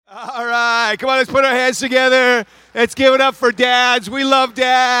All right, come on, let's put our hands together. Let's give it up for dads. We love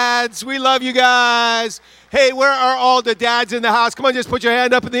dads. We love you guys. Hey, where are all the dads in the house? Come on, just put your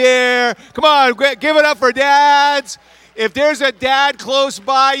hand up in the air. Come on, give it up for dads. If there's a dad close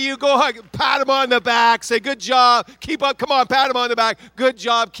by you, go hug, pat him on the back. Say, good job. Keep up. Come on, pat him on the back. Good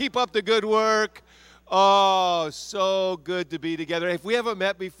job. Keep up the good work. Oh, so good to be together. If we haven't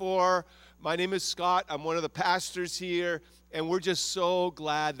met before, my name is Scott. I'm one of the pastors here. And we're just so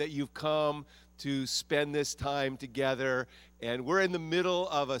glad that you've come to spend this time together. And we're in the middle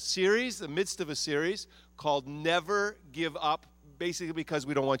of a series, the midst of a series called Never Give Up, basically because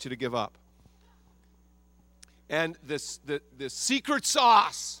we don't want you to give up. And the secret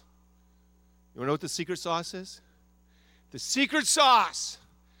sauce, you want to know what the secret sauce is? The secret sauce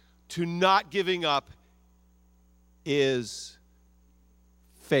to not giving up is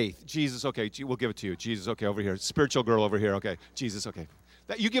faith. Jesus, okay, we'll give it to you. Jesus, okay, over here. Spiritual girl over here, okay. Jesus, okay.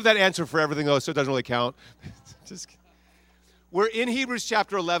 You give that answer for everything, though, so it doesn't really count. We're in Hebrews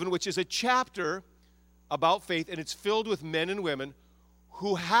chapter 11, which is a chapter about faith, and it's filled with men and women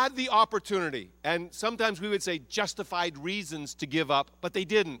who had the opportunity, and sometimes we would say justified reasons to give up, but they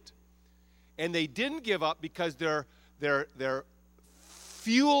didn't. And they didn't give up because their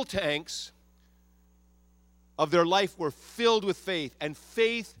fuel tanks of their life were filled with faith, and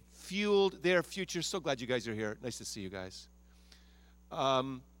faith fueled their future. So glad you guys are here. Nice to see you guys.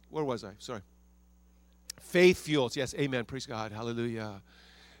 Where was I? Sorry. Faith fuels. Yes, amen. Praise God. Hallelujah.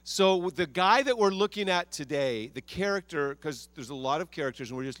 So the guy that we're looking at today, the character, because there's a lot of characters,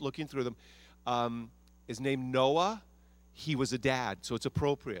 and we're just looking through them, is named Noah. He was a dad, so it's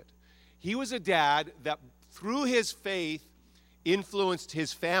appropriate. He was a dad that, through his faith, influenced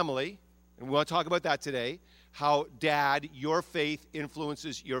his family, and we want to talk about that today. How, dad, your faith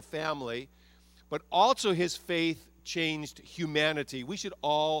influences your family, but also his faith changed humanity. We should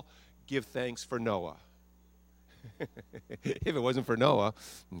all give thanks for Noah. If it wasn't for Noah,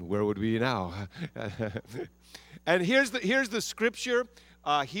 where would we be now? And here's the scripture,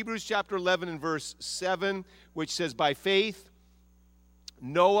 Hebrews chapter 11 and verse 7, which says, by faith,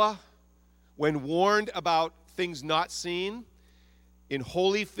 Noah, when warned about things not seen, in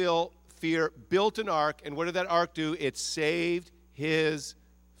holy fear, built an ark, and what did that ark do? It saved his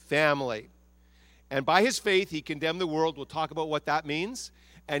family. And by his faith, he condemned the world. We'll talk about what that means.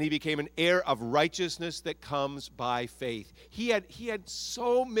 And he became an heir of righteousness that comes by faith. He had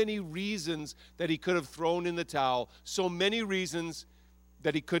so many reasons that he could have thrown in the towel, so many reasons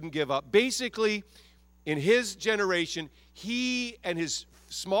that he couldn't give up. Basically, in his generation, he and his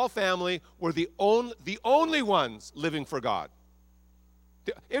small family were the only ones living for God.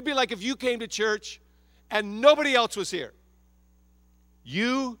 It'd be like if you came to church and nobody else was here.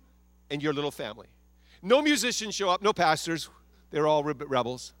 You and your little family. No musicians show up, no pastors. They're all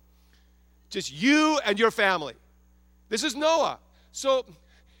rebels. Just you and your family. This is Noah. So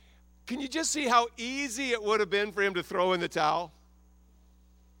can you just see how easy it would have been for him to throw in the towel?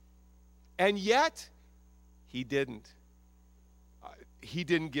 And yet, he didn't. He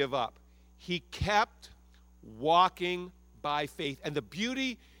didn't give up. He kept walking by faith. And the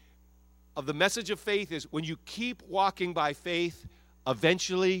beauty of the message of faith is when you keep walking by faith,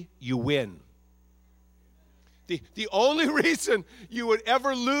 eventually you win. The only reason you would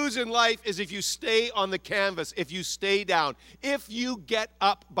ever lose in life is if you stay on the canvas, if you stay down, if you get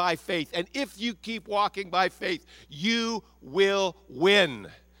up by faith, and if you keep walking by faith, you will win.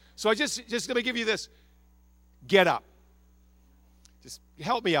 So I just going to give you this. Get up. Just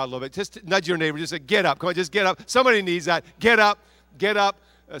help me out a little bit. Just nudge your neighbor. Just say, get up. Come on, just get up. Somebody needs that. Get up. Get up.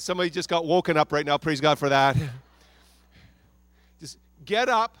 Somebody just got woken up right now. Praise God for that. Just get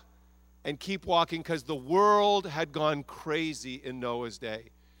up and keep walking, because the world had gone crazy in Noah's day.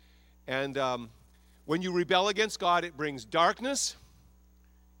 And when you rebel against God, it brings darkness,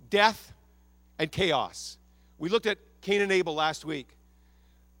 death, and chaos. We looked at Cain and Abel last week.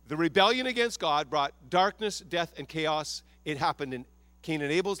 The rebellion against God brought darkness, death, and chaos. It happened in Cain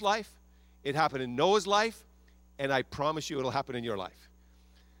and Abel's life. It happened in Noah's life. And I promise you it'll happen in your life.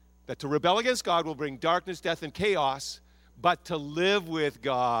 That to rebel against God will bring darkness, death, and chaos. But to live with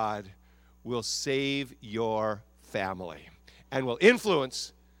God will save your family and will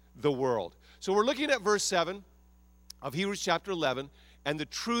influence the world. So we're looking at verse 7 of Hebrews chapter 11 and the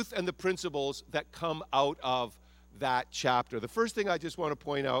truth and the principles that come out of that chapter. The first thing I just want to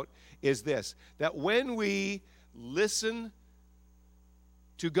point out is this, that when we listen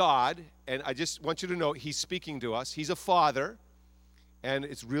to God, and I just want you to know he's speaking to us, he's a father, and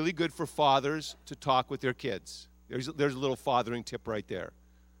it's really good for fathers to talk with their kids. There's a little fathering tip right there.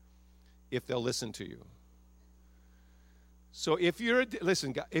 If they'll listen to you. So if you're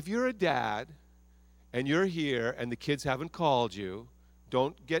if you're a dad and you're here and the kids haven't called you,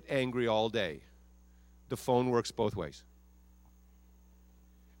 don't get angry all day. The phone works both ways.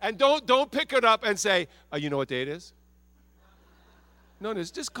 And don't pick it up and say, oh, you know what day it is? No,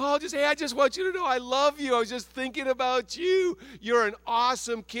 just call, just, hey, I just want you to know I love you. I was just thinking about you. You're an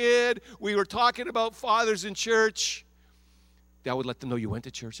awesome kid. We were talking about fathers in church. That would let them know you went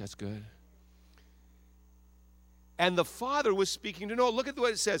to church. That's good. And the father was speaking to Noah. Look at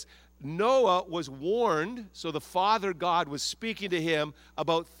what it says. Noah was warned, so the Father God was speaking to him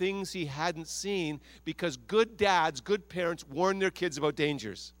about things he hadn't seen, because good dads, good parents warn their kids about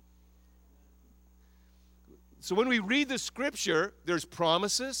dangers. So when we read the scripture, there's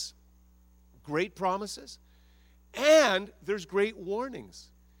promises, great promises, and there's great warnings.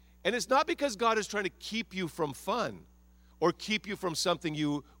 And it's not because God is trying to keep you from fun or keep you from something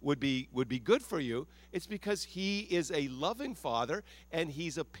you would be good for you. It's because he is a loving father and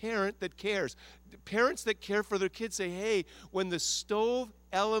he's a parent that cares. Parents that care for their kids say, hey, when the stove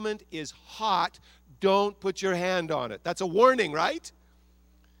element is hot, don't put your hand on it. That's a warning, right?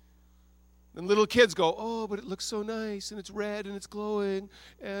 And little kids go, oh, but it looks so nice and it's red and it's glowing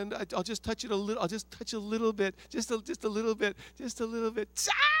and I'll just touch it a little. I'll just touch a little bit, just a little bit, just a little bit.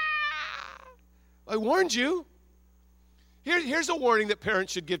 Ah! I warned you. Here's a warning that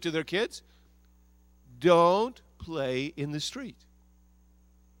parents should give to their kids. Don't play in the street.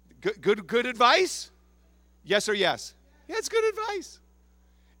 Good advice? Yes or yes? Yeah, it's good advice.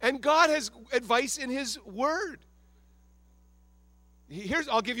 And God has advice in his word.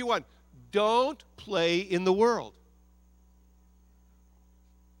 I'll give you one. Don't play in the world.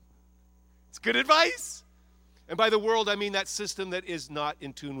 It's good advice. And by the world, I mean that system that is not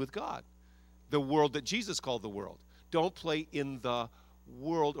in tune with God. The world that Jesus called the world. Don't play in the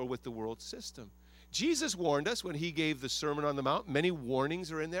world or with the world system. Jesus warned us when he gave the Sermon on the Mount. Many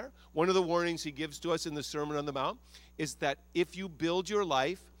warnings are in there. One of the warnings he gives to us in the Sermon on the Mount is that if you build your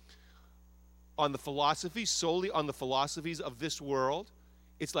life on the philosophy, solely on the philosophies of this world,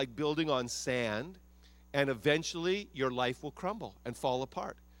 it's like building on sand, and eventually your life will crumble and fall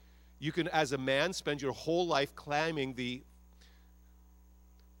apart. You can, as a man, spend your whole life climbing the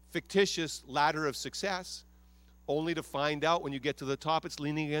fictitious ladder of success, only to find out when you get to the top, it's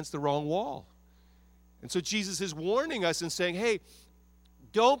leaning against the wrong wall. And so Jesus is warning us and saying, hey,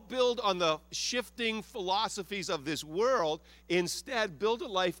 don't build on the shifting philosophies of this world. Instead, build a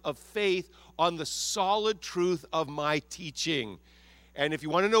life of faith on the solid truth of my teaching. And if you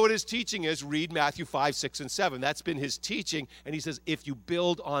want to know what his teaching is, read Matthew 5, 6, and 7. That's been his teaching. And he says, if you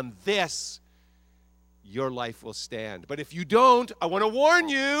build on this, your life will stand. But if you don't, I want to warn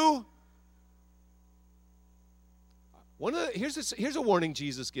you. Here's a warning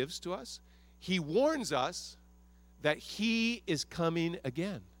Jesus gives to us. He warns us that he is coming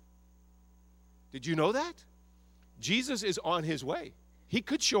again. Did you know that? Jesus is on his way. He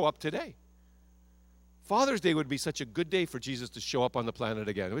could show up today. Father's Day would be such a good day for Jesus to show up on the planet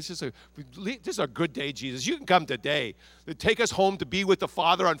again. This is a good day, Jesus. You can come today. Take us home to be with the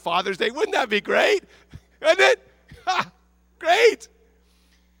Father on Father's Day. Wouldn't that be great? Isn't it? Great.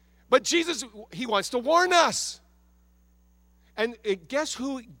 But Jesus, he wants to warn us. And guess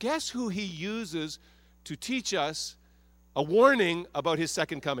who he uses to teach us a warning about his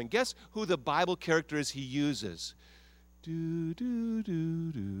second coming? Guess who the Bible character is he uses? Do, do,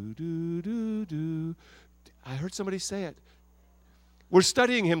 do, do, do, do, do. I heard somebody say it. We're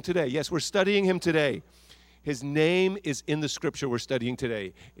studying him today. Yes, we're studying him today. His name is in the scripture we're studying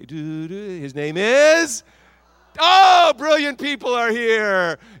today. His name is... Oh, brilliant people are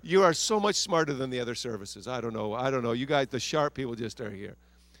here. You are so much smarter than the other services. I don't know. You guys, the sharp people just are here.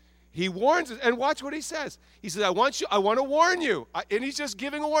 He warns us, and watch what he says. He says, I want to warn you. And he's just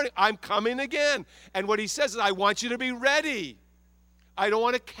giving a warning. I'm coming again. And what he says is, I want you to be ready. I don't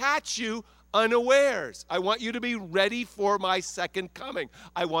want to catch you unawares. I want you to be ready for my second coming.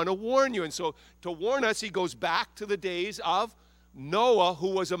 I want to warn you. And so to warn us, he goes back to the days of Noah, who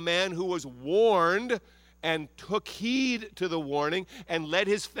was a man who was warned and took heed to the warning and led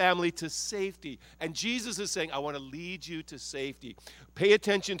his family to safety. And Jesus is saying, I want to lead you to safety. Pay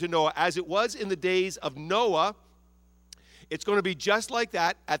attention to Noah. As it was in the days of Noah, it's going to be just like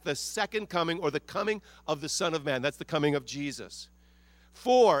that at the second coming, or the coming of the Son of Man. That's the coming of Jesus.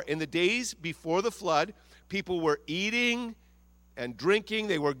 For in the days before the flood, people were eating and drinking.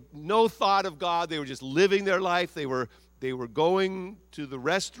 They were no thought of God. They were just living their life. They were going to the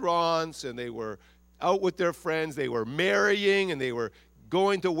restaurants, and they were out with their friends. They were marrying, and they were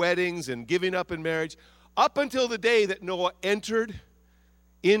going to weddings and giving up in marriage, up until the day that Noah entered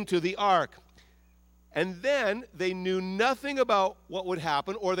into the ark. And then they knew nothing about what would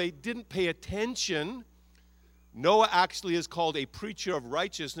happen, or they didn't pay attention. Noah actually is called a preacher of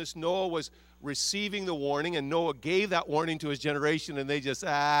righteousness. Noah was receiving the warning, and Noah gave that warning to his generation, and they just,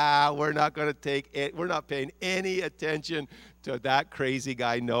 we're not going to take it. We're not paying any attention to that crazy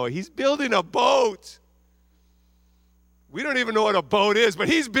guy Noah. He's building a boat. We don't even know what a boat is, but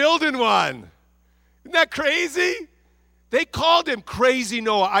he's building one. Isn't that crazy? They called him Crazy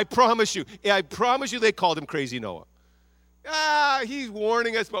Noah. I promise you they called him Crazy Noah. He's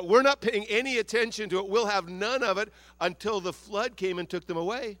warning us, but we're not paying any attention to it. We'll have none of it until the flood came and took them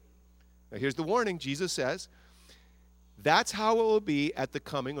away. Now here's the warning. Jesus says, that's how it will be at the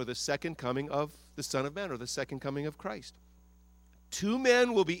coming or the second coming of the Son of Man, or the second coming of Christ. 2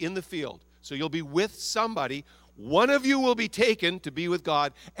 men will be in the field. So you'll be with somebody. One of you will be taken to be with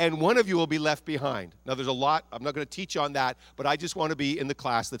God, and one of you will be left behind. Now there's a lot. I'm not going to teach on that, but I just want to be in the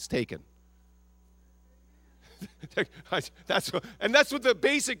class that's taken. That's what the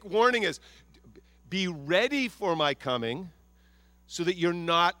basic warning is. Be ready for my coming so that you're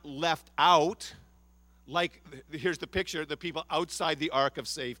not left out. Like, here's the picture, the people outside the ark of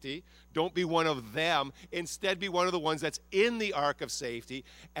safety. Don't be one of them. Instead, be one of the ones that's in the ark of safety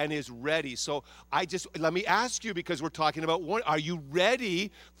and is ready. So let me ask you, because we're talking about one, are you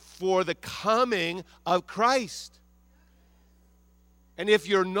ready for the coming of Christ? And if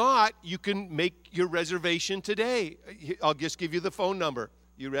you're not, you can make your reservation today. I'll just give you the phone number.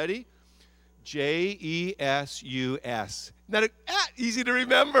 You ready? JESUS. Not easy to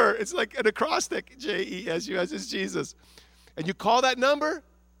remember. It's like an acrostic. JESUS is Jesus. And you call that number,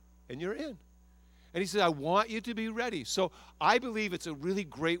 and you're in. And he says, I want you to be ready. So I believe it's a really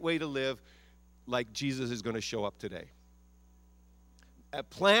great way to live, like Jesus is going to show up today.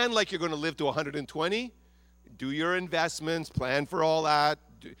 Plan like you're going to live to 120. Do your investments. Plan for all that.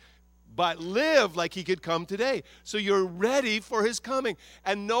 But live like he could come today. So you're ready for his coming.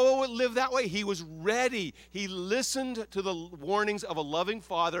 And Noah would live that way. He was ready. He listened to the warnings of a loving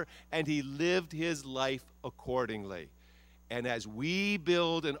father, and he lived his life accordingly. And as we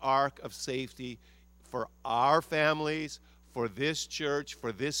build an ark of safety for our families, for this church,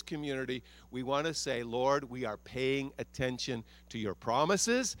 for this community, we want to say, Lord, we are paying attention to your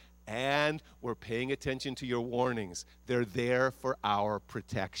promises, and we're paying attention to your warnings. They're there for our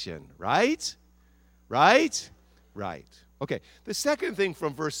protection, right? Right? Right. Okay, the second thing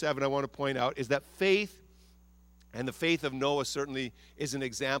from verse 7 I want to point out is that faith, and the faith of Noah certainly is an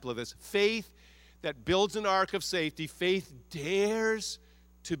example of this. Faith that builds an ark of safety, faith dares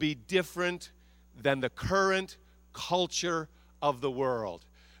to be different than the current culture of the world.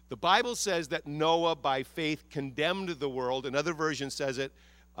 The Bible says that Noah, by faith, condemned the world. Another version says it,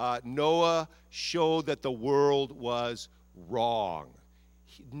 Noah showed that the world was wrong.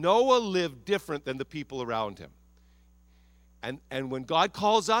 Noah lived different than the people around him. And when God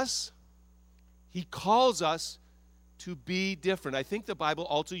calls us, he calls us to be different. I think the Bible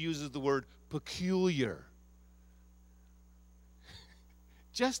also uses the word peculiar.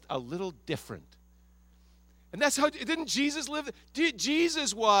 Just a little different. And that's how, didn't Jesus live?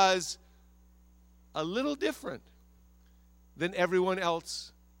 Jesus was a little different than everyone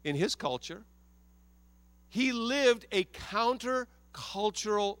else in his culture. He lived a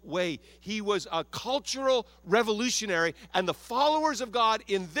counter-cultural way. He was a cultural revolutionary, and the followers of God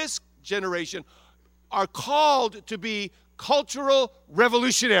in this generation are called to be cultural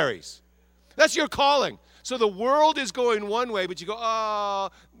revolutionaries. That's your calling. So the world is going one way, but you go, oh,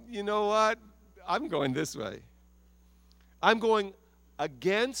 you know what? I'm going this way. I'm going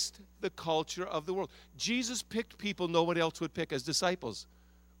against the culture of the world. Jesus picked people no one else would pick as disciples.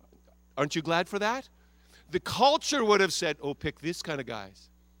 Aren't you glad for that? The culture would have said, oh, pick this kind of guys.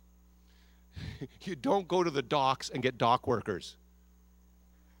 You don't go to the docks and get dock workers.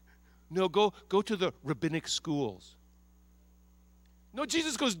 No, go to the rabbinic schools. No,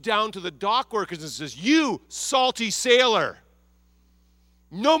 Jesus goes down to the dock workers and says, you salty sailor,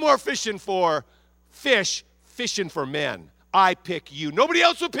 no more fishing for fish, fishing for men. I pick you. Nobody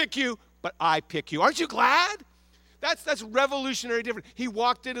else will pick you, but I pick you. Aren't you glad? That's revolutionary different. He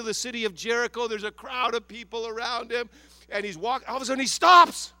walked into the city of Jericho. There's a crowd of people around him, and he's walking. All of a sudden, he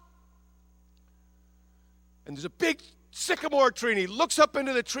stops. And there's a big sycamore tree, and he looks up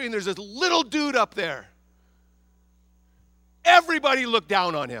into the tree, and there's this little dude up there. Everybody looked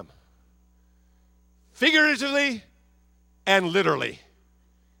down on him, figuratively and literally.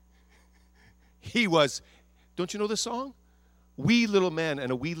 He was, don't you know the song? Wee little man,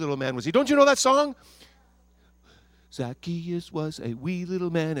 and a wee little man was he. Don't you know that song? Zacchaeus was a wee little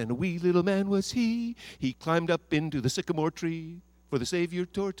man, and a wee little man was he. He climbed up into the sycamore tree for the Savior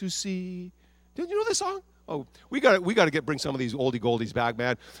to see. Did you know this song? Oh, we got to bring some of these oldie goldies back,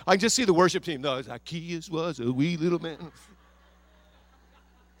 man. I can just see the worship team. No, Zacchaeus was a wee little man.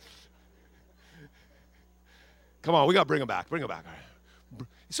 Come on, we got to bring him back. Bring him back.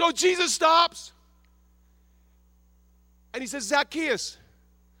 So Jesus stops. And he says, Zacchaeus.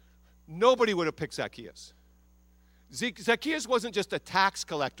 Nobody would have picked Zacchaeus. Zacchaeus wasn't just a tax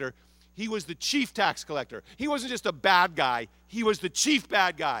collector. He was the chief tax collector. He wasn't just a bad guy. He was the chief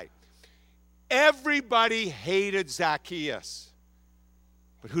bad guy. Everybody hated Zacchaeus.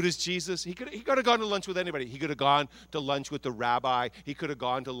 But who does Jesus? He could have gone to lunch with anybody. He could have gone to lunch with the rabbi. He could have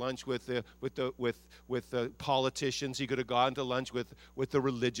gone to lunch with the politicians. He could have gone to lunch with the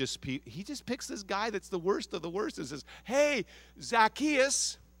religious people. He just picks this guy that's the worst of the worst and says, hey,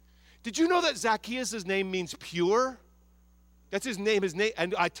 Zacchaeus, did you know that Zacchaeus' name means pure? That's his name.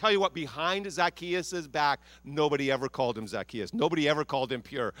 And I tell you what, behind Zacchaeus' back, nobody ever called him Zacchaeus. Nobody ever called him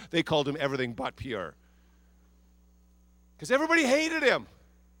pure. They called him everything but pure. Because everybody hated him.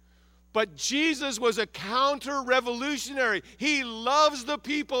 But Jesus was a counter-revolutionary. He loves the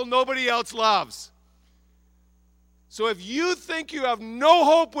people nobody else loves. So if you think you have no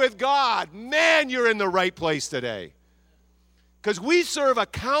hope with God, man, you're in the right place today. Because we serve a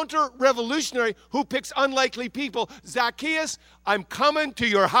counter-revolutionary who picks unlikely people. Zacchaeus, I'm coming to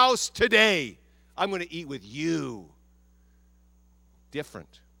your house today. I'm going to eat with you.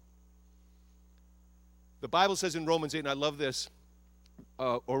 Different. The Bible says in Romans 8, and I love this,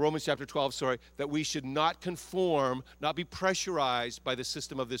 or Romans chapter 12, sorry, that we should not conform, not be pressurized by the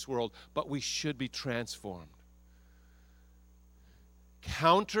system of this world, but we should be transformed.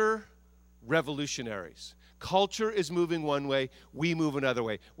 Counter-revolutionaries. Culture is moving one way, we move another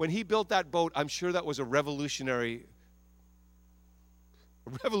way. When he built that boat, I'm sure that was a revolutionary.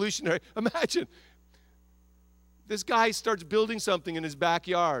 Imagine, this guy starts building something in his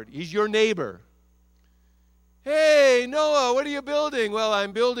backyard. He's your neighbor. Hey, Noah, what are you building? Well,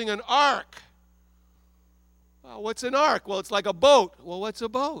 I'm building an ark. Well, what's an ark? Well, it's like a boat. Well, what's a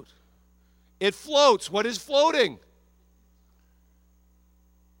boat? It floats. What is floating?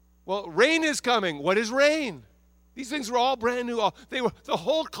 Well, rain is coming. What is rain? These things were all brand new. The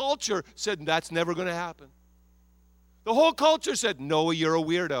whole culture said, that's never going to happen. The whole culture said, Noah, you're a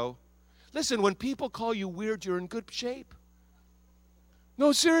weirdo. Listen, when people call you weird, you're in good shape.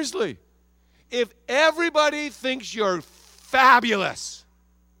 No, seriously. If everybody thinks you're fabulous,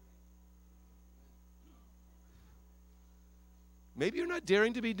 maybe you're not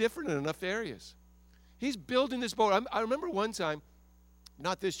daring to be different in enough areas. He's building this boat. I remember one time,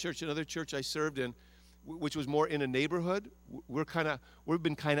 not this church, another church I served in, which was more in a neighborhood. We've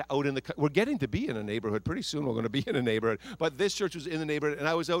been kind of out in the, we're getting to be in a neighborhood. Pretty soon we're going to be in a neighborhood. But this church was in the neighborhood, and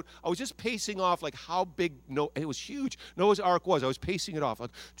I was just pacing off like how big, it was huge, Noah's Ark was. I was pacing it off,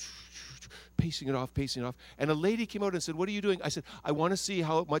 like, pacing it off. And a lady came out and said, what are you doing? I said, I want to see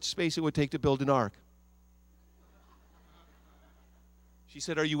how much space it would take to build an ark. She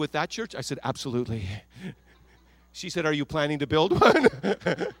said, are you with that church? I said, absolutely. She said, are you planning to build one?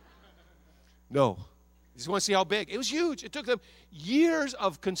 No. I just want to see how big. It was huge. It took them years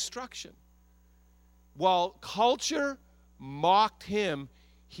of construction. While culture mocked him,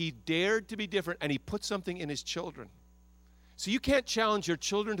 he dared to be different, and he put something in his children. So you can't challenge your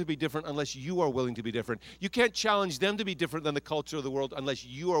children to be different unless you are willing to be different. You can't challenge them to be different than the culture of the world unless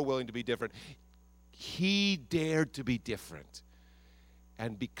you are willing to be different. He dared to be different.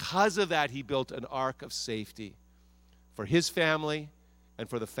 And because of that, he built an ark of safety for his family and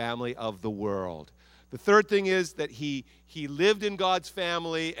for the family of the world. The third thing is that he lived in God's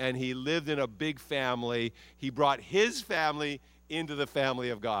family, and he lived in a big family. He brought his family into the family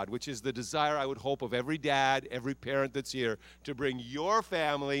of God, which is the desire, I would hope, of every dad, every parent that's here, to bring your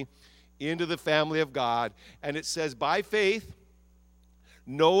family into the family of God. And it says, by faith,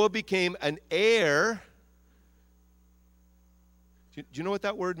 Noah became an heir. Do you know what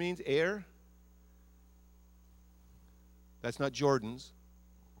that word means, heir? That's not Jordan's.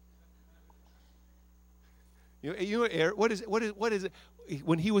 You know heir? What is it?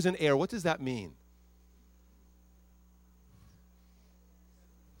 When he was an heir, what does that mean?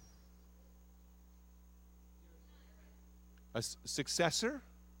 A successor?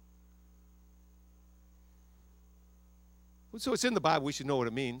 So it's in the Bible. We should know what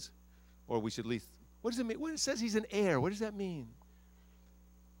it means, or we should at least. What does it mean? When it says he's an heir, what does that mean?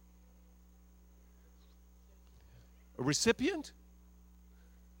 A recipient?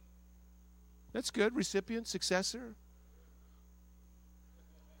 That's good. Recipient, successor.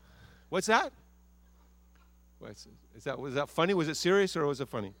 What's that? Was that funny? Was it serious or was it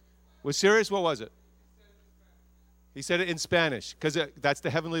funny? Was it serious? What was it? He said it in Spanish because that's the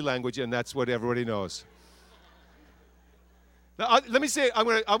heavenly language and that's what everybody knows. Now, let me say,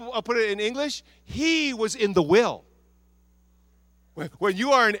 I'll put it in English. He was in the will. When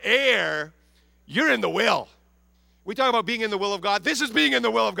you are an heir, you're in the will. We talk about being in the will of God. This is being in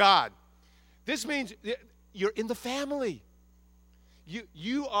the will of God. This means you're in the family.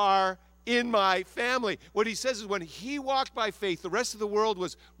 You are in my family. What he says is when he walked by faith, the rest of the world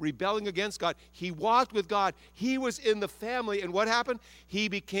was rebelling against God. He walked with God. He was in the family. And what happened? He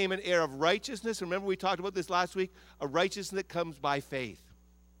became an heir of righteousness. Remember we talked about this last week? A righteousness that comes by faith.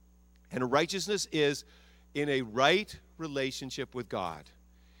 And a righteousness is in a right relationship with God.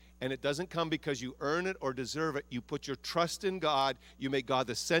 And it doesn't come because you earn it or deserve it. You put your trust in God. You make God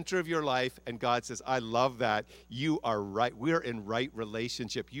the center of your life. And God says, I love that. You are right. We're in right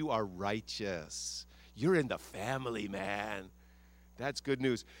relationship. You are righteous. You're in the family, man. That's good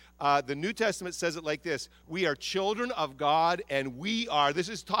news. The New Testament says it like this. We are children of God, and this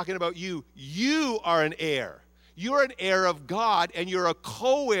is talking about you. You are an heir. You're an heir of God, and you're a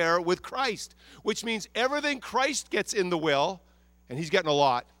co-heir with Christ, which means everything Christ gets in the will, and he's getting a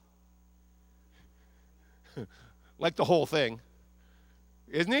lot. Like the whole thing.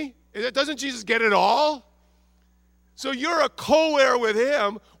 Isn't he? Doesn't Jesus get it all? So you're a co-heir with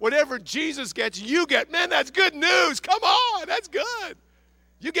him. Whatever Jesus gets, you get. Man, that's good news. Come on, that's good.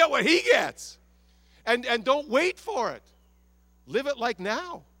 You get what he gets. And don't wait for it. Live it like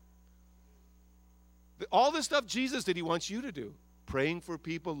now. All the stuff Jesus did, he wants you to do. Praying for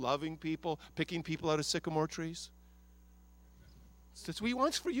people, loving people, picking people out of sycamore trees. That's what he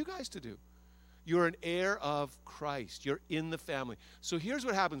wants for you guys to do. You're an heir of Christ. You're in the family. So here's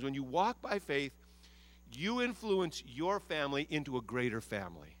what happens. When you walk by faith, you influence your family into a greater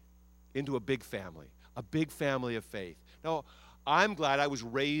family, into a big family of faith. Now, I'm glad I was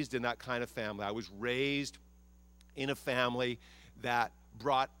raised in that kind of family. I was raised in a family that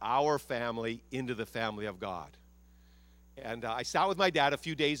brought our family into the family of God. And I sat with my dad a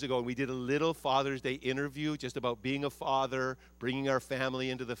few days ago, and we did a little Father's Day interview just about being a father, bringing our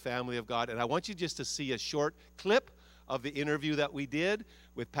family into the family of God. And I want you just to see a short clip of the interview that we did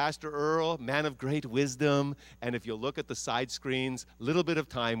with Pastor Earl, man of great wisdom. And if you'll look at the side screens, a little bit of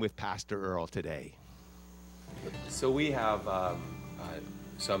time with Pastor Earl today. So we have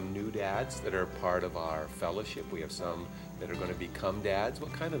some new dads that are part of our fellowship. We have some that are going to become dads.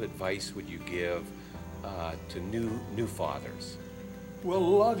 What kind of advice would you give to new fathers? Well,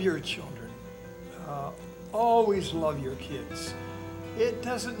 love your children. Always love your kids. It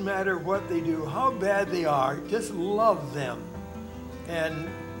doesn't matter what they do, how bad they are, just love them and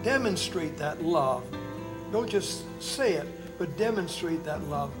demonstrate that love. Don't just say it, but demonstrate that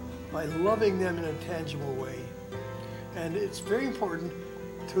love by loving them in a tangible way. And it's very important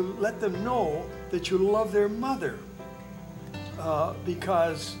to let them know that you love their mother,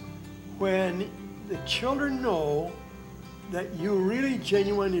 because when the children know that you really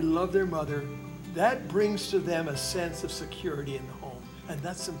genuinely love their mother, that brings to them a sense of security in the home, and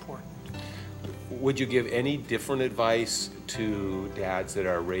that's important. Would you give any different advice to dads that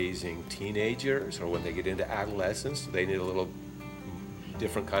are raising teenagers, or when they get into adolescence, do they need a little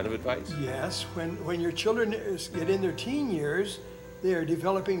different kind of advice? Yes, when your children get in their teen years, they are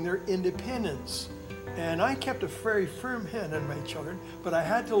developing their independence. And I kept a very firm hand on my children, but I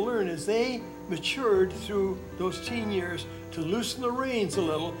had to learn as they matured through those teen years to loosen the reins a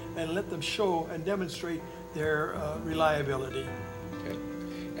little and let them show and demonstrate their reliability. Okay.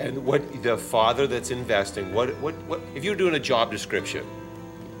 And what the father that's investing, what if you're doing a job description,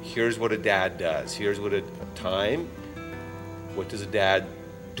 here's what a dad does, here's what a time, what does a dad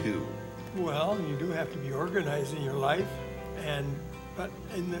do? Well, you do have to be organized in your life, but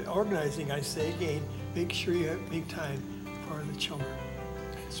in the organizing, I say again, make sure you make time for the children.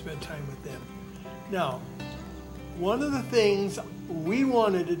 Spend time with them. Now, one of the things we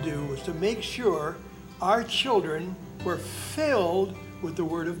wanted to do was to make sure our children were filled with the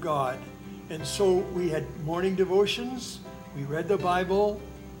Word of God. And so we had morning devotions, we read the Bible,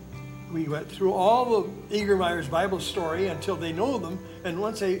 we went through all the Eagermeyer's Bible story until they know them. And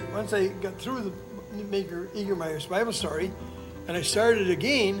once I got through the Eagermeyer's Bible story, and I started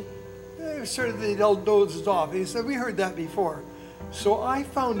again, they all dozed off. He said, we heard that before. So I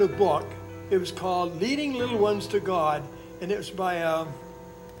found a book. It was called Leading Little Ones to God, and it was by a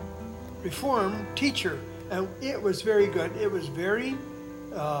Reformed teacher. And it was very good. It was very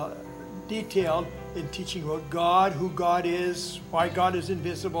detailed in teaching about God, who God is, why God is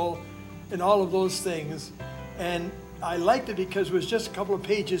invisible, and all of those things. And I liked it because it was just a couple of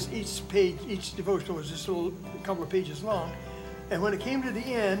pages. Each devotional was just a couple of pages long. And when it came to the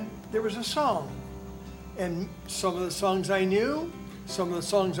end, there was a song. And some of the songs I knew, some of the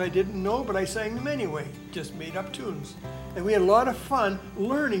songs I didn't know, but I sang them anyway, just made up tunes. And we had a lot of fun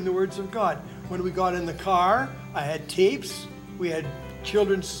learning the words of God. When we got in the car, I had tapes. We had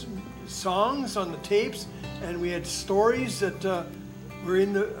children's songs on the tapes, and we had stories that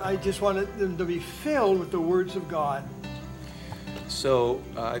I just wanted them to be filled with the words of God. So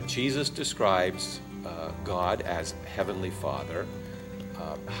Jesus describes God as Heavenly Father.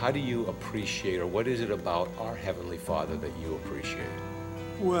 How do you appreciate, or what is it about our Heavenly Father that you appreciate?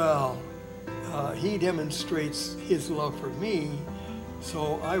 Well, he demonstrates his love for me,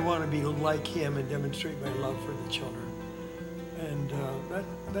 so I want to be like him and demonstrate my love for the children. And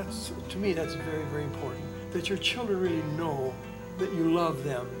that's, to me, that's very, very important, that your children really know that you love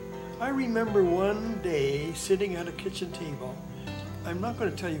them. I remember one day sitting at a kitchen table. I'm not going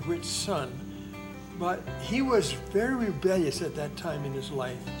to tell you which son, but he was very rebellious at that time in his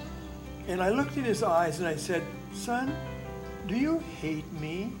life. And I looked in his eyes and I said, "Son, do you hate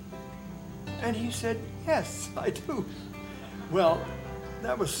me?" And he said, "Yes, I do." Well,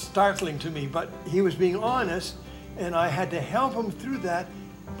 that was startling to me, but he was being honest, and I had to help him through that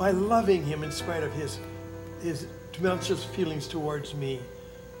by loving him in spite of his tumultuous feelings towards me.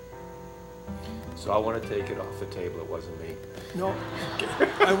 So I want to take it off the table. It wasn't me. No, okay.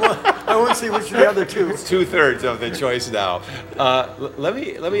 I won't say which of the other two. It's 2/3 of the choice now. Let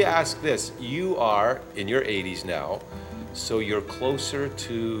me ask this. You are in your 80s now, so you're closer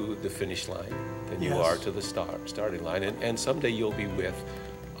to the finish line than you are to the starting line, and someday you'll be with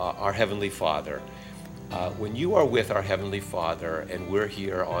our Heavenly Father. When you are with our Heavenly Father and we're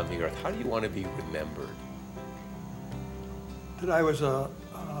here on the earth, how do you want to be remembered? That I was a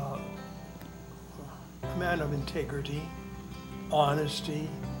man of integrity, honesty,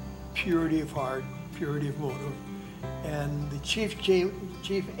 purity of heart, purity of motive. And the chief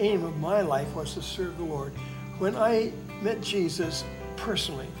aim of my life was to serve the Lord. When I met Jesus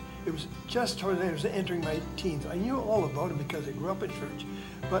personally, it was just toward I was entering my teens. I knew all about him because I grew up in church,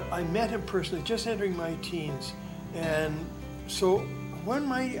 but I met him personally just entering my teens. And so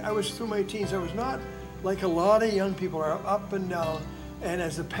when I was through my teens, I was not like a lot of young people are up and down. And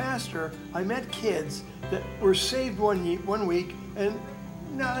as a pastor, I met kids that were saved one week and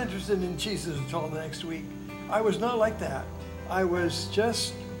not interested in Jesus until the next week. I was not like that. I was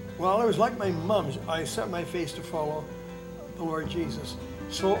just, I was like my mom. I set my face to follow the Lord Jesus.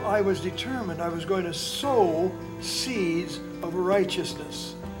 So I was determined I was going to sow seeds of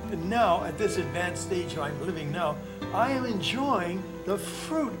righteousness. And now, at this advanced stage I'm living now, I am enjoying the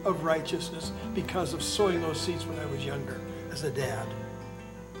fruit of righteousness because of sowing those seeds when I was younger as a dad.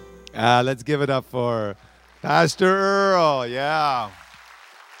 Let's give it up for Pastor Earl. Yeah.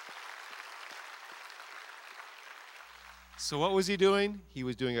 So what was he doing? He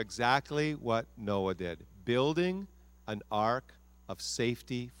was doing exactly what Noah did, building an ark of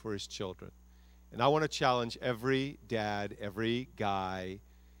safety for his children. And I want to challenge every dad, every guy,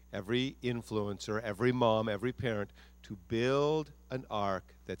 every influencer, every mom, every parent to build an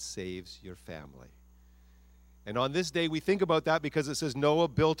ark that saves your family. And on this day, we think about that because it says Noah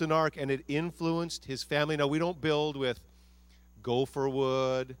built an ark and it influenced his family. Now, we don't build with gopher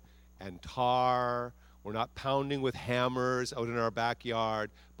wood and tar. We're not pounding with hammers out in our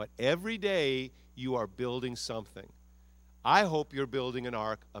backyard. But every day, you are building something. I hope you're building an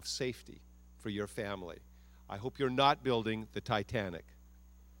ark of safety for your family. I hope you're not building the Titanic.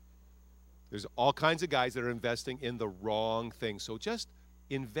 There's all kinds of guys that are investing in the wrong thing. So just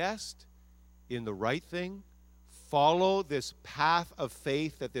invest in the right thing. Follow this path of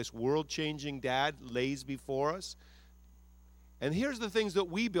faith that this world-changing dad lays before us. And here's the things that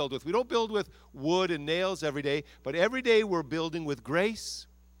we build with. We don't build with wood and nails every day, but every day we're building with grace.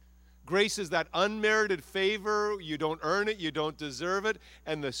 Grace is that unmerited favor. You don't earn it. You don't deserve it.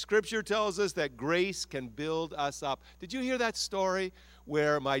 And the scripture tells us that grace can build us up. Did you hear that story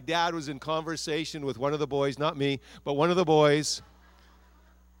where my dad was in conversation with one of the boys, not me, but one of the boys?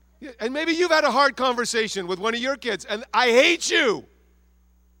 And maybe you've had a hard conversation with one of your kids, and I hate you.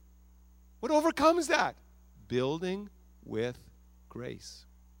 What overcomes that? Building with grace.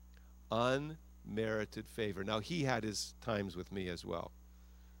 Unmerited favor. Now, he had his times with me as well.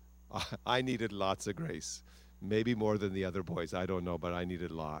 I needed lots of grace. Maybe more than the other boys. I don't know, but I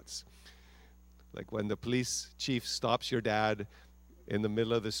needed lots. Like when the police chief stops your dad in the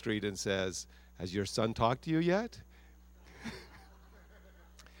middle of the street and says, "Has your son talked to you yet?"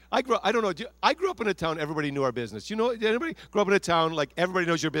 I grew up in a town, everybody knew our business. Did anybody grow up in a town like everybody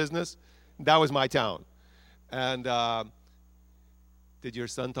knows your business? That was my town. And did your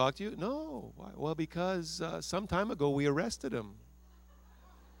son talk to you? No. Why? Well, because some time ago we arrested him.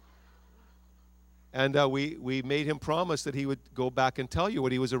 And we made him promise that he would go back and tell you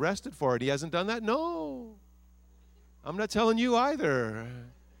what he was arrested for. And he hasn't done that? No. I'm not telling you either.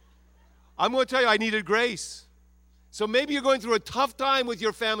 I'm going to tell you I needed grace. So maybe you're going through a tough time with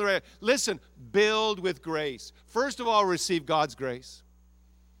your family right now. Listen, build with grace. First of all, receive God's grace.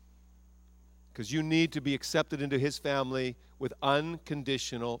 Because you need to be accepted into his family with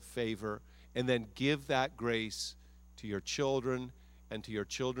unconditional favor. And then give that grace to your children and to your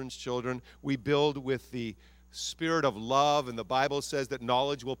children's children. We build with the spirit of love, and the Bible says that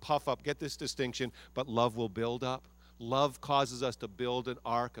knowledge will puff up. Get this distinction, but love will build up. Love causes us to build an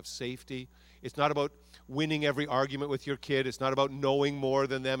ark of safety. It's not about winning every argument with your kid. It's not about knowing more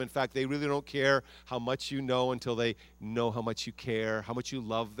than them. In fact, they really don't care how much you know until they know how much you care, how much you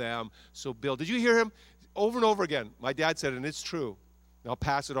love them. So build. Did you hear him? Over and over again. My dad said it, and it's true. I'll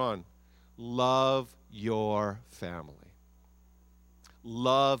pass it on. Love your family.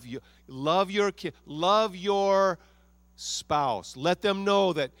 Love your kid. Love your spouse. Let them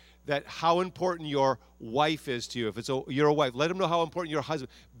know that how important your wife is to you. If you're a wife, let them know how important your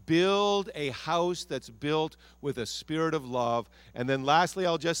husband. Build a house that's built with a spirit of love. And then lastly,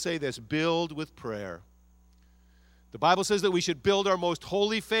 I'll just say this, build with prayer. The Bible says that we should build our most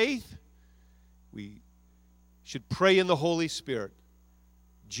holy faith. We should pray in the Holy Spirit.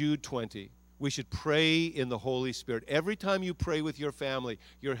 Jude 20. We should pray in the Holy Spirit. Every time you pray with your family,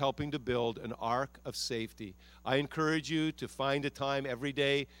 you're helping to build an ark of safety. I encourage you to find a time every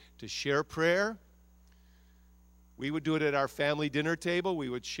day to share prayer. We would do it at our family dinner table. We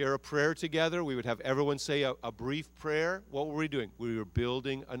would share a prayer together. We would have everyone say a brief prayer. What were we doing? We were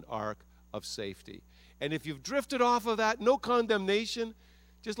building an ark of safety. And if you've drifted off of that, no condemnation.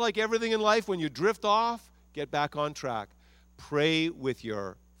 Just like everything in life, when you drift off, get back on track. Pray with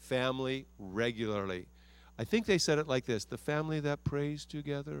your family regularly. I think they said it like this, the family that prays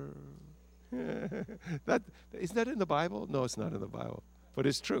together. Isn't that in the Bible? No, it's not in the Bible, but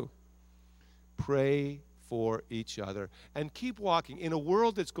it's true. Pray for each other and keep walking in a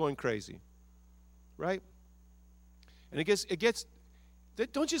world that's going crazy, right? And it gets.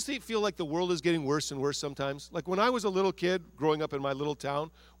 Don't you feel like the world is getting worse and worse sometimes? Like when I was a little kid growing up in my little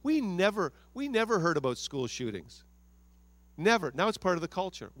town, we never heard about school shootings. Never. Now it's part of the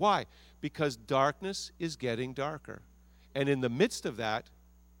culture. Why? Because darkness is getting darker. And in the midst of that,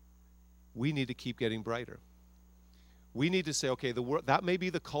 we need to keep getting brighter. We need to say, okay, that may be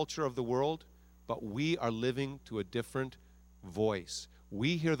the culture of the world, but we are living to a different voice.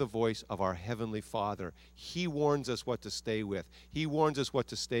 We hear the voice of our Heavenly Father. He warns us what to stay with. He warns us what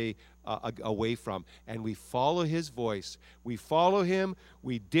to stay away from. And we follow His voice. We follow Him.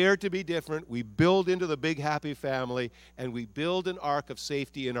 We dare to be different. We build into the big happy family. And we build an ark of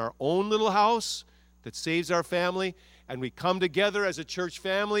safety in our own little house that saves our family. And we come together as a church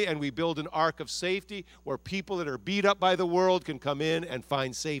family and we build an ark of safety where people that are beat up by the world can come in and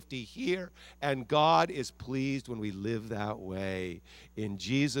find safety here. And God is pleased when we live that way. In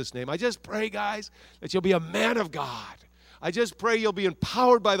Jesus' name. I just pray, guys, that you'll be a man of God. I just pray you'll be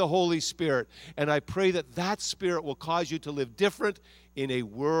empowered by the Holy Spirit. And I pray that that Spirit will cause you to live different in a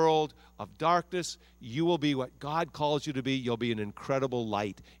world of darkness. You will be what God calls you to be. You'll be an incredible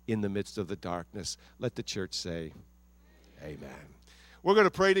light in the midst of the darkness. Let the church say, amen. We're going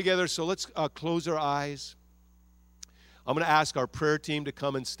to pray together, so let's close our eyes. I'm going to ask our prayer team to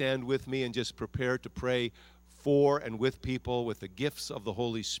come and stand with me and just prepare to pray for and with people with the gifts of the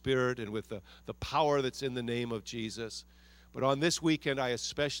Holy Spirit and with the power that's in the name of Jesus. But on this weekend, I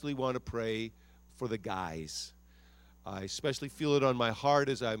especially want to pray for the guys. I especially feel it on my heart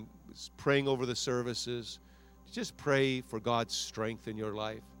as I'm praying over the services. Just pray for God's strength in your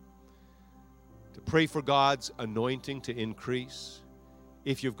life. To pray for God's anointing to increase.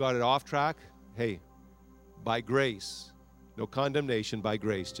 If you've got it off track, hey, by grace, no condemnation, by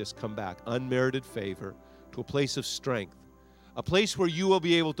grace, just come back. Unmerited favor to a place of strength. A place where you will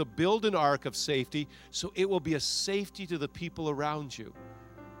be able to build an ark of safety so it will be a safety to the people around you.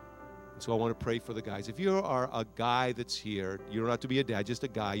 And so I want to pray for the guys. If you are a guy that's here, you don't have to be a dad, just a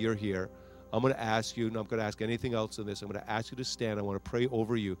guy, you're here. I'm going to ask you, and I'm going to ask anything else in this, I'm going to ask you to stand. I want to pray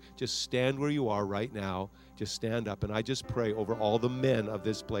over you. Just stand where you are right now. Just stand up. And I just pray over all the men of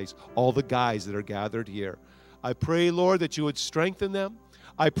this place, all the guys that are gathered here. I pray, Lord, that you would strengthen them.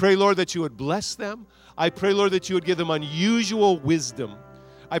 I pray, Lord, that you would bless them. I pray, Lord, that you would give them unusual wisdom.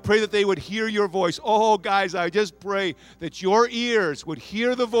 I pray that they would hear your voice. Oh, guys, I just pray that your ears would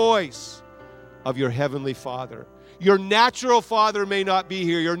hear the voice of your Heavenly Father. Your natural father may not be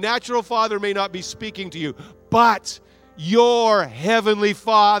here. Your natural father may not be speaking to you, but your Heavenly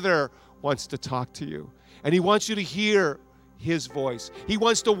Father wants to talk to you. And He wants you to hear His voice. He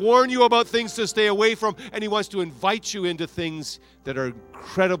wants to warn you about things to stay away from, and He wants to invite you into things that are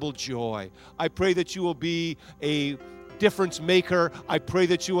incredible joy. I pray that you will be a difference maker. I pray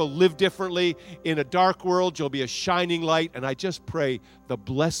that you will live differently. In a dark world, you'll be a shining light. And I just pray the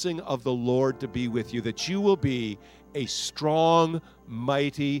blessing of the Lord to be with you, that you will be a strong,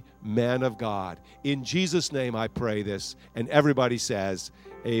 mighty man of God. In Jesus' name I pray this. And everybody says,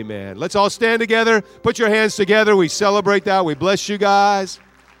 amen. Let's all stand together. Put your hands together. We celebrate that. We bless you guys.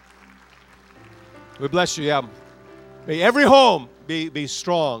 We bless you, yeah. May every home be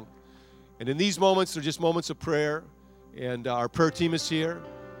strong. And in these moments, they're just moments of prayer. And our prayer team is here.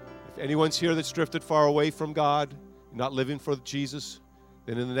 If anyone's here that's drifted far away from God, not living for Jesus,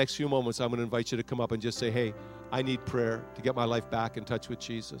 then in the next few moments, I'm going to invite you to come up and just say, hey, I need prayer to get my life back in touch with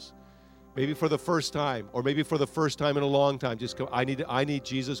Jesus. Maybe for the first time, or maybe for the first time in a long time, just come. I need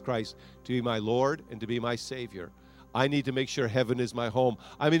Jesus Christ to be my Lord and to be my Savior. I need to make sure heaven is my home.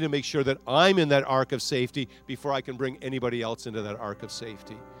 I need to make sure that I'm in that ark of safety before I can bring anybody else into that ark of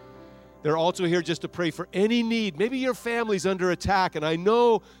safety. They're also here just to pray for any need. Maybe your family's under attack, and I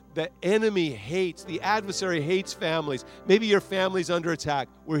know the enemy hates, the adversary hates families. Maybe your family's under attack.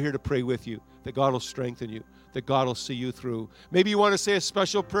 We're here to pray with you, that God will strengthen you, that God will see you through. Maybe you want to say a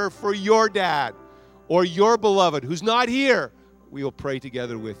special prayer for your dad or your beloved who's not here. We will pray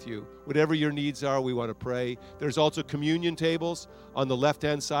together with you. Whatever your needs are, we want to pray. There's also communion tables on the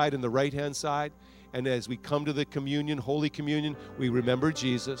left-hand side and the right-hand side. And as we come to the communion, Holy Communion, we remember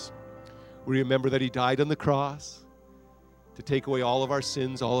Jesus. We remember that He died on the cross to take away all of our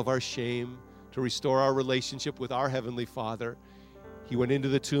sins, all of our shame, to restore our relationship with our Heavenly Father. He went into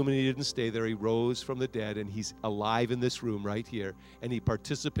the tomb and He didn't stay there. He rose from the dead, and He's alive in this room right here, and He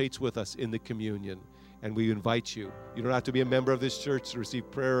participates with us in the communion. And we invite you. You don't have to be a member of this church to receive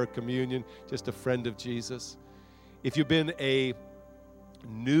prayer or communion, just a friend of Jesus. If you've been a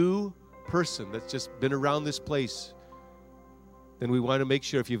new person that's just been around this place, then we want to make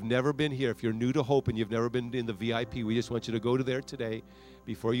sure, if you've never been here, if you're new to Hope and you've never been in the VIP, we just want you to go to there today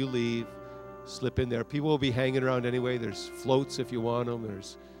before you leave. Slip in there. People will be hanging around anyway. There's floats if you want them.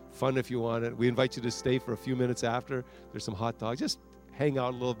 There's fun if you want it. We invite you to stay for a few minutes after. There's some hot dogs. Just hang out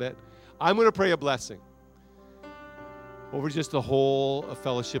a little bit. I'm going to pray a blessing over just the whole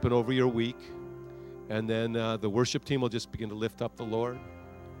fellowship and over your week. And then the worship team will just begin to lift up the Lord.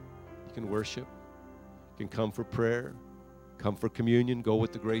 You can worship. You can come for prayer. Come for communion, go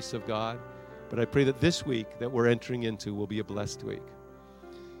with the grace of God. But I pray that this week that we're entering into will be a blessed week.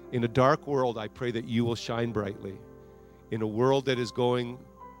 In a dark world, I pray that you will shine brightly. In a world that is going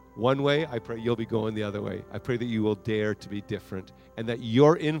one way, I pray you'll be going the other way. I pray that you will dare to be different, and that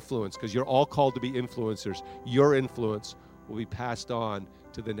your influence, because you're all called to be influencers, your influence will be passed on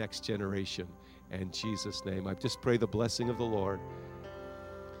to the next generation. In Jesus' name, I just pray the blessing of the Lord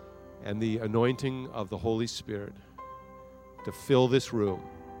and the anointing of the Holy Spirit to fill this room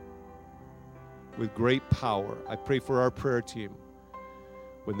with great power. I pray for our prayer team.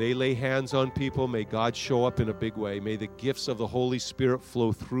 When they lay hands on people, may God show up in a big way. May the gifts of the Holy Spirit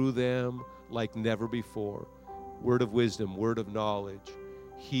flow through them like never before. Word of wisdom, word of knowledge,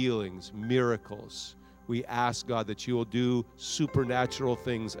 healings, miracles. We ask, God, that you will do supernatural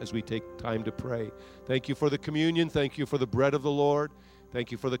things as we take time to pray. Thank you for the communion. Thank you for the bread of the Lord.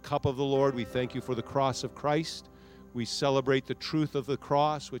 Thank you for the cup of the Lord. We thank you for the cross of Christ. We celebrate the truth of the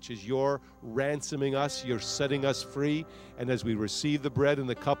cross, which is your ransoming us, you're setting us free. And as we receive the bread and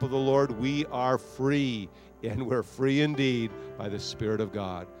the cup of the Lord, we are free, and we're free indeed by the Spirit of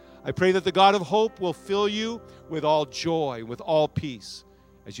God. I pray that the God of hope will fill you with all joy, with all peace,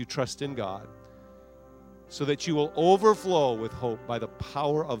 as you trust in God, so that you will overflow with hope by the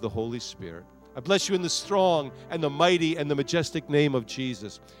power of the Holy Spirit. I bless you in the strong and the mighty and the majestic name of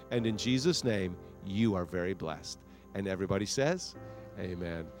Jesus. And in Jesus' name, you are very blessed. And everybody says,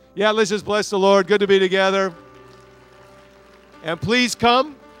 amen. Yeah, let's just bless the Lord. Good to be together. And please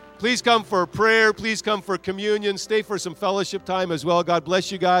come. Please come for prayer. Please come for communion. Stay for some fellowship time as well. God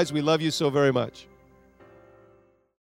bless you guys. We love you so very much.